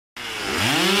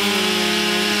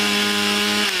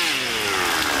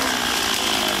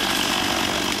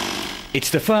It's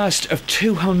the first of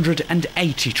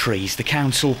 280 trees the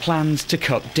council plans to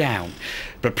cut down,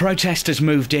 but protesters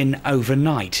moved in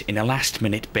overnight in a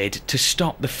last-minute bid to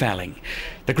stop the felling.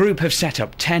 The group have set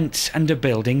up tents and are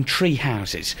building tree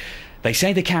houses. They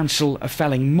say the council are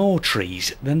felling more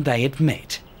trees than they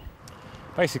admit.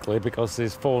 Basically because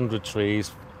there's 400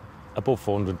 trees, above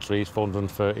 400 trees,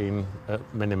 413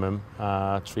 at minimum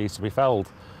trees to be felled.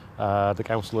 The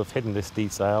council have hidden this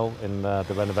detail in the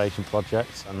renovation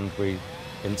project, and we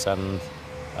intend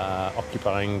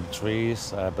occupying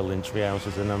trees, building tree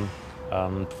houses in them,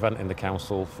 and preventing the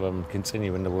council from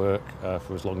continuing the work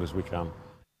for as long as we can.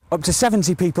 Up to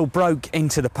 70 people broke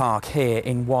into the park here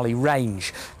in Whalley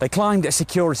Range. They climbed a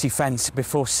security fence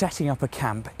before setting up a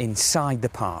camp inside the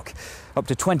park. Up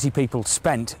to 20 people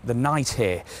spent the night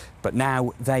here, but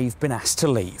now they've been asked to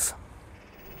leave.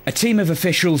 A team of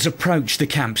officials approached the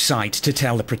campsite to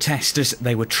tell the protesters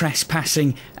they were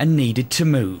trespassing and needed to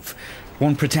move.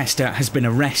 One protester has been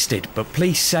arrested, but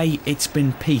police say it's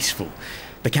been peaceful.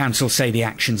 The council say the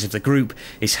actions of the group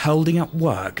is holding up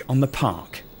work on the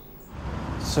park.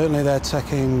 Certainly they're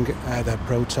taking their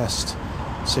protest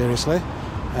seriously.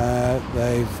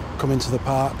 They've come into the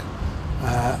park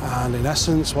and in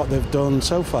essence what they've done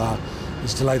so far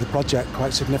is delay the project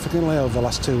quite significantly over the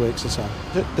last 2 weeks or so.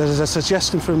 There's a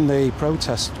suggestion from the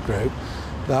protest group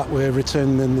that we're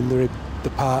returning the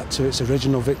park to its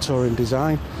original Victorian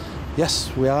design.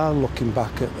 Yes, we are looking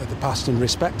back at the past and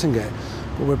respecting it,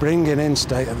 but we're bringing in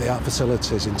state-of-the-art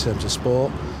facilities in terms of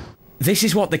sport. This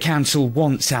is what the council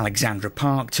wants Alexandra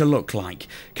Park to look like,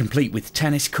 complete with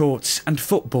tennis courts and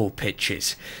football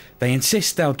pitches. They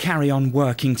insist they'll carry on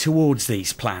working towards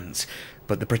these plans,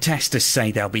 but the protesters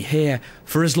say they'll be here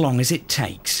for as long as it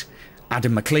takes.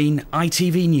 Adam McLean,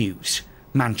 ITV News,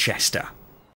 Manchester.